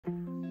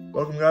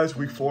Welcome guys,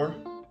 week 4.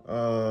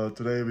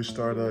 Today we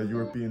start a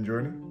European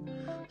journey.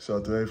 So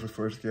today for the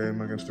first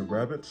game against the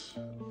Rabbits,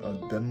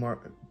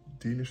 Denmark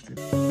dynasty.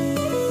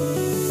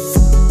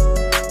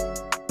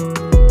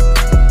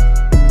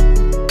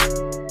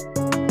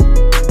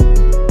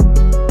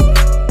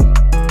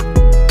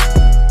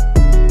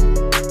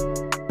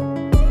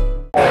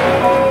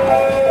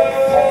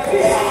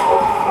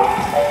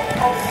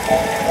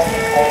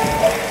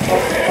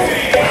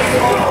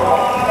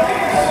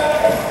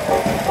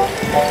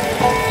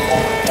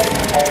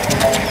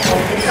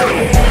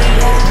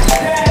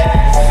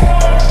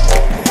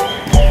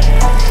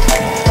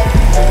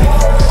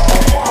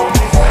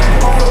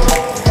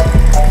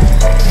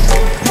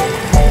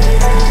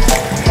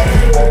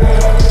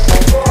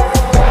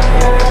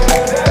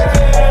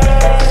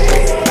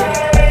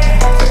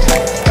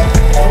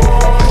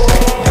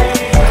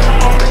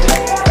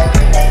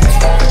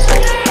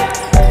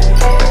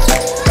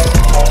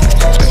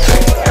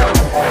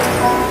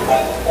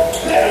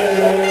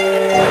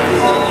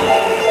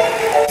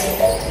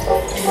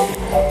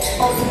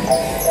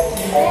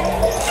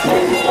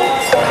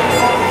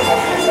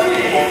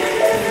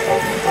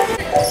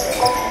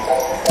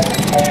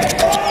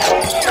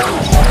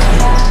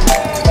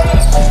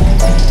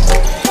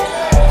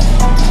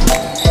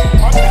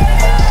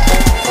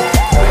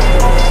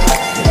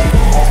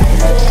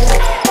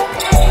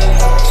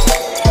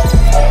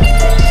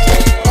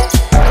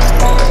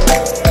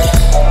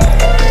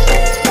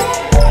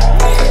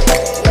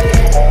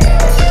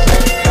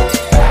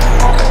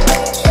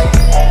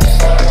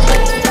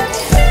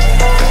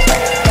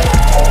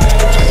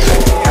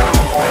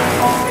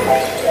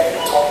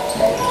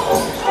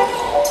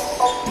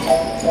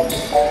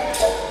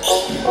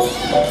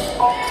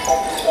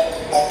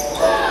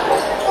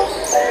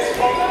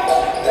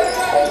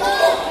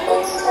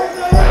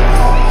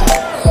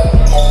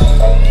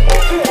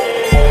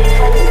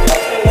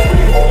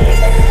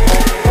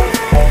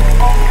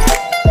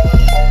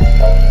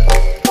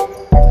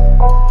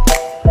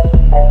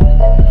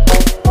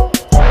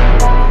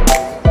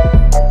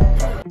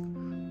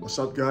 What's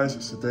up guys,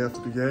 it's the day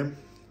after the game.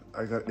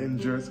 I got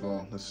injured,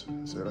 well let's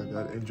say I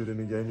got injured in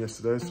the game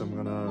yesterday, so I'm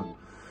gonna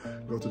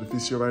go to the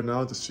physio right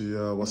now to see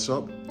what's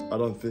up. I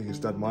don't think it's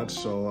that much,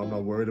 so I'm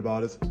not worried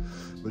about it,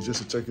 but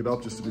just to check it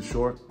up, just to be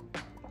sure.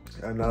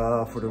 And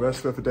for the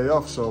rest we have a day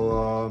off,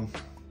 so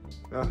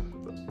yeah,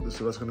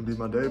 that's gonna be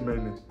my day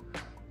mainly.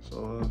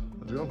 So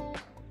let's go.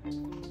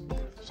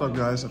 What's up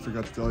guys, I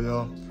forgot to tell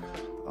y'all,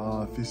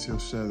 physio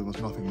said it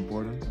was nothing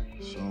important,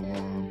 so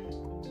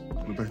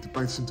we're back to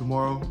practicing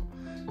tomorrow.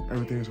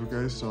 Everything is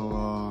okay, so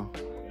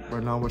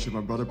right now I'm watching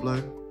my brother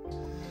play,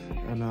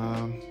 and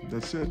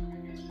that's it.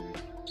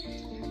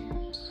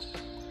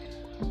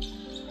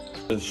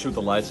 Shoot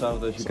the lights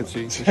out, as you can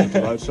see. Shoot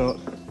the lights out.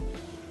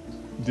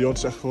 Dion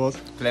zegt voor wat?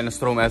 Kleine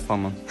stroom uit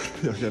van me.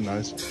 Ja,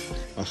 nice.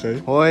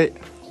 Oké. Hoi.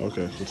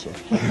 Oké, goed zo.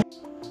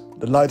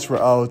 The lights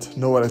were out,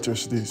 no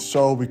electricity,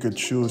 so we could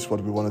choose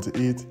what we wanted to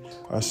eat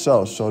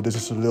ourselves. So this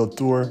is a little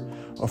tour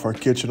of our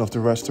kitchen of the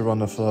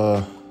restaurant of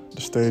the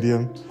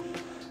stadium.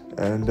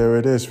 And there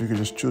it is, we could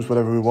just choose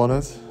whatever we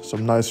wanted.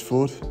 Some nice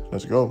food,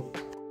 let's go.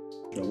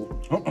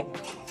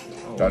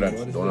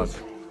 Donuts.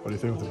 What do you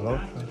think of the vlog?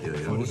 Get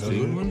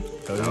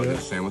the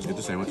sandwich, get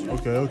the sandwich.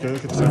 Okay,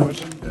 get the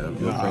sandwich. Yeah,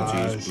 little cream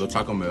cheese, little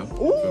taco mayo.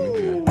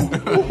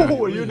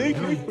 Ooh, unique,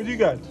 what you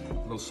got? A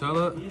little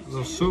salad, a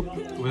little soup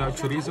without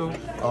chorizo.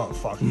 Oh,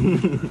 fuck.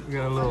 We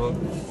got a little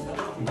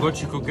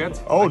broodje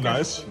coquette. Oh,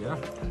 nice. Yeah.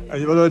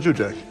 And what about you,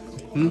 Jack?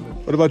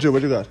 What about you,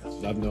 what you got?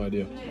 I have no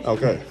idea.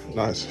 Okay,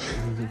 nice.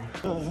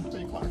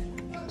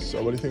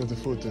 So what do you think of the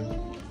food, Tim?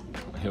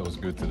 It was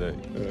good today.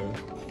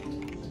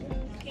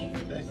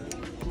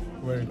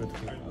 Very good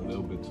food. A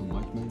little bit too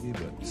much maybe,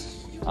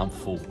 but I'm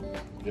full.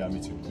 Yeah, me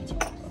too.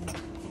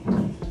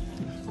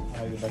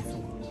 I like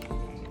food.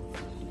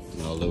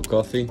 A little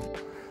coffee.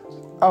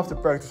 After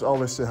practice,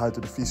 always say hi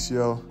to the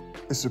physio.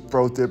 This is a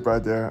pro tip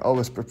right there.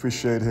 Always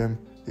appreciate him.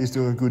 He's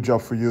doing a good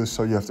job for you,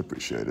 so you have to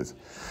appreciate it.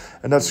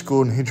 And that's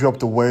cool. He dropped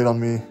the weight on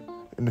me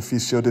in the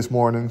physio this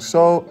morning,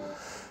 so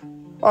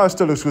it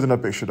still looks good in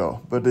that picture though.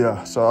 But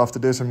yeah, so after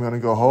this I'm gonna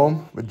go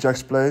home with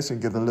Jack's place and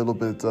get a little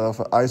bit of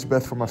an ice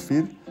bath for my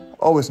feet.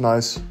 Always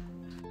nice.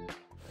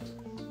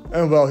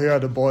 And well, here are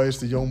the boys,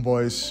 the young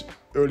boys,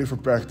 early for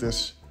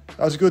practice.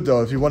 That's good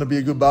though. If you want to be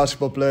a good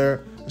basketball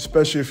player,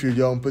 especially if you're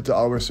young, put the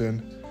hours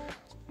in.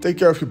 Take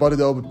care of your body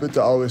though, but put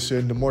the hours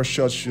in. The more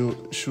shots you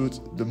shoot,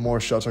 the more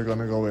shots are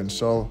gonna go in.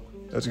 So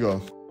let's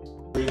go.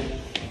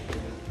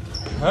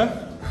 Huh?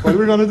 What are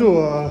we gonna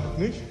do,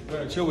 Nick? We're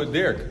gonna chill with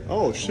Dirk.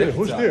 Oh shit,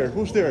 who's Dirk?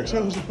 Who's Dirk?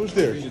 Who's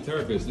Dirk? He's a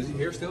therapist. Is he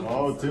here still?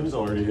 Oh, Tim's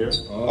already here.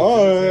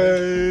 Oh,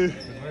 hey.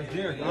 Where's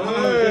Dirk?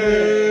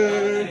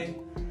 Hey.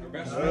 Our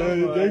best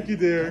Hey, friend. thank you,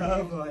 Dirk.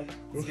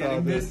 It's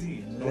getting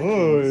busy.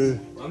 Oh.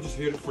 I'm just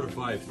here for the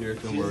vibe,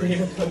 Dirk. Don't worry. Nick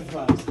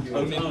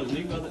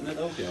had het net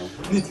ook, ja.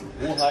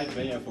 Hoe hype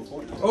ben jij voor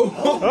Fortnite?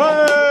 Oh,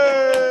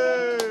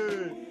 Hey!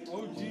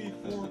 OG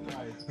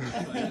Fortnite.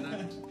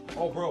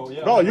 Oh, bro,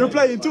 yeah. Bro, you're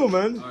playing too,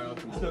 man.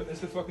 It's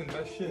the fucking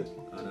best shit.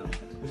 I know.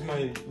 It's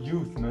my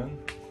youth, man.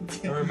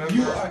 I remember.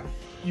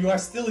 You are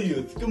still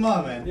youth. Come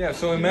on, man. Yeah,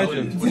 so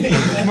imagine.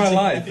 It's my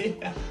life.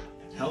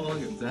 How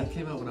long ago? That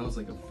came out when I was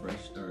like a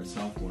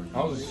sophomore.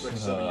 I was like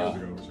 7 years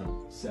ago or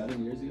so.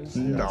 7 years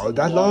ago? No,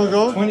 that long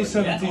ago?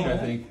 2017, I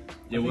think.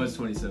 It was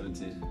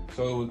 2017.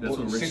 So That's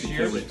when 6 Rick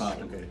years. was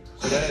popping.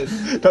 So that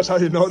is. That's how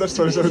you know that's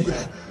 2017.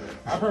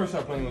 I probably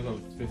started playing when I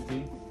was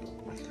 15.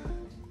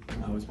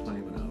 I was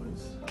playing when I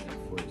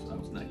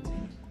was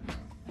 19.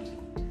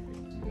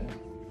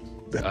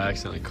 I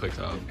accidentally clicked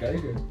off. Okay,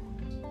 good.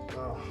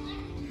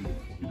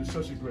 You do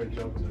such a great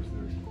job with this,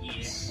 dude.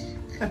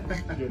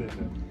 Get it,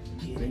 man.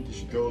 I think you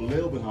should go a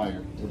little bit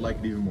higher. Would like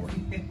it even more.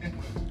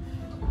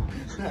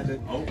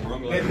 Oh,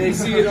 wrong line. They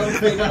see it on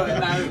video and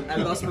now I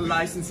lost my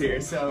license here,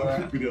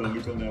 so... We don't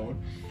look on that one.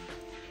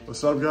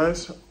 What's up,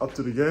 guys? Up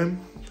to the game.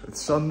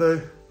 It's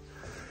Sunday.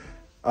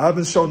 I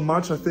haven't shown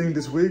much, I think,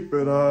 this week,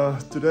 but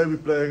today we're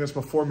playing against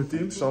my former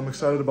team, so I'm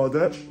excited about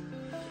that.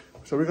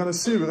 So we're gonna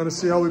see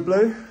how we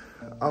play.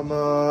 I'm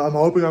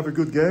hoping I have a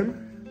good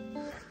game.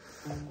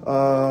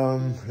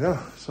 Yeah,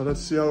 so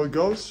let's see how it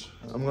goes.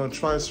 I'm gonna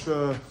try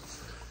to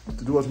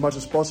do as much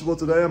as possible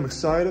today. I'm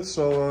excited,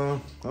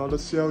 so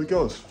let's see how it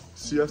goes.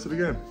 See you after the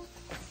game.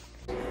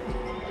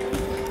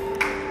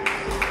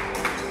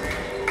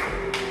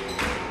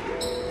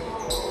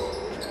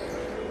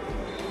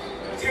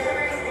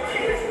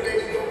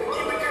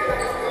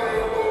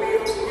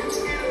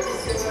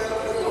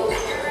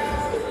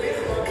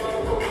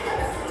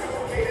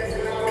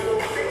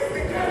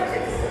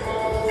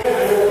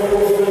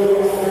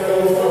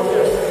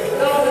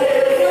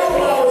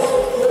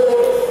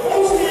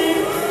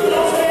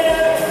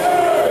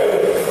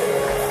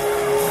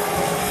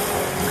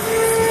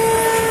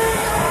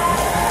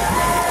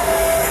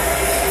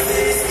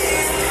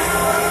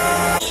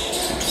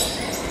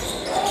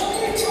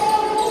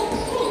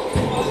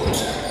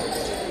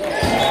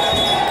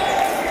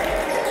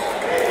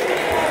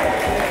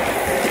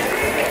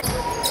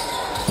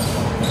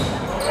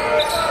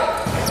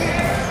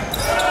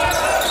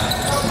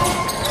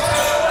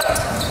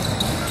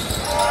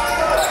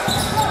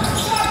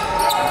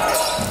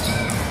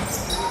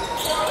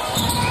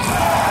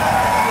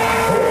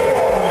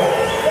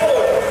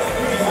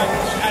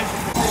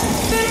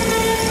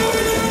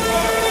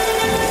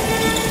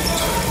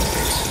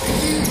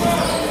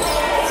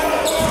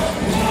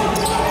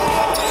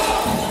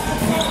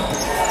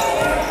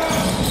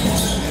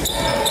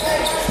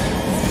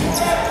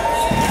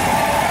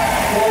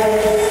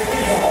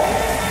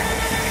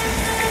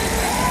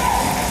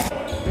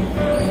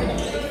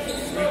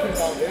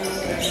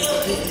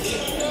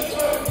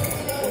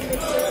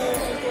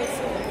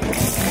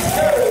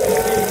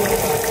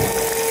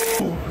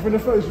 Ik ben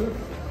nerveus, hoor.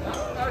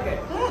 Oké.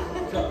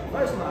 Zo,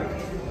 vuist maken.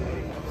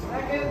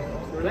 Lekker.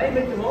 Relay een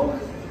beetje omhoog.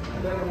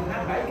 En dan naar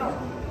de bijkant.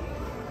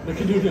 Dat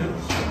je doet, ja.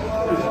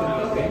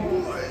 Oké.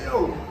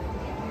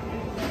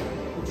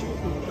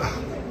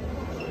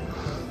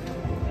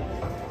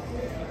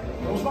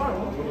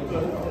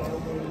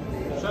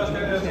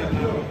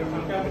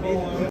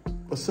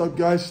 What's up,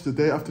 guys? The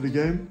day after the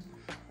game.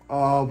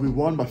 We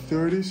won by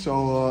 30,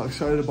 so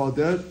excited about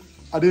that.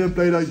 I didn't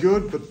play that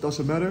good, but it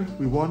doesn't matter.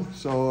 We won,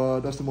 so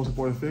that's the most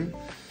important thing.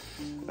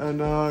 And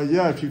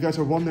yeah, if you guys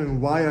are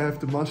wondering why I have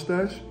the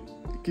mustache,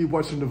 keep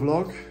watching the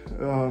vlog.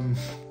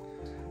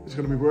 It's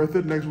gonna be worth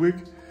it next week.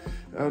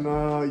 And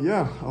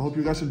yeah, I hope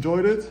you guys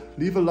enjoyed it.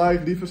 Leave a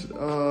like,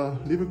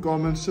 leave a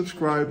comment,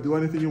 subscribe, do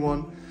anything you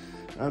want.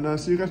 And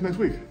see you guys next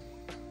week.